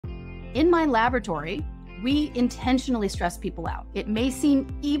In my laboratory, we intentionally stress people out. It may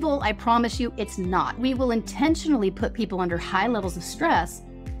seem evil, I promise you, it's not. We will intentionally put people under high levels of stress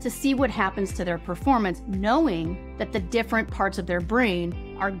to see what happens to their performance, knowing that the different parts of their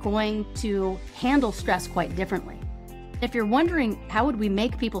brain are going to handle stress quite differently. If you're wondering how would we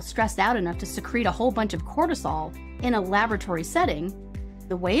make people stressed out enough to secrete a whole bunch of cortisol in a laboratory setting,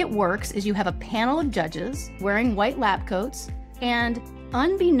 the way it works is you have a panel of judges wearing white lab coats, and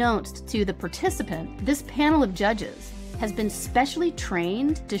unbeknownst to the participant, this panel of judges has been specially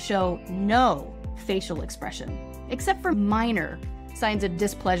trained to show no facial expression, except for minor signs of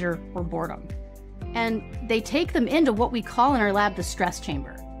displeasure or boredom. And they take them into what we call in our lab the stress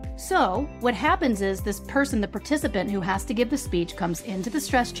chamber. So what happens is this person, the participant who has to give the speech, comes into the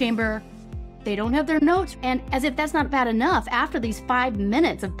stress chamber. They don't have their notes. And as if that's not bad enough, after these 5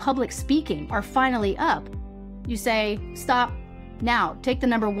 minutes of public speaking are finally up, you say, stop. Now, take the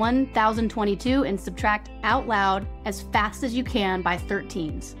number 1022 and subtract out loud as fast as you can by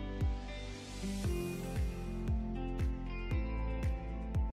 13s.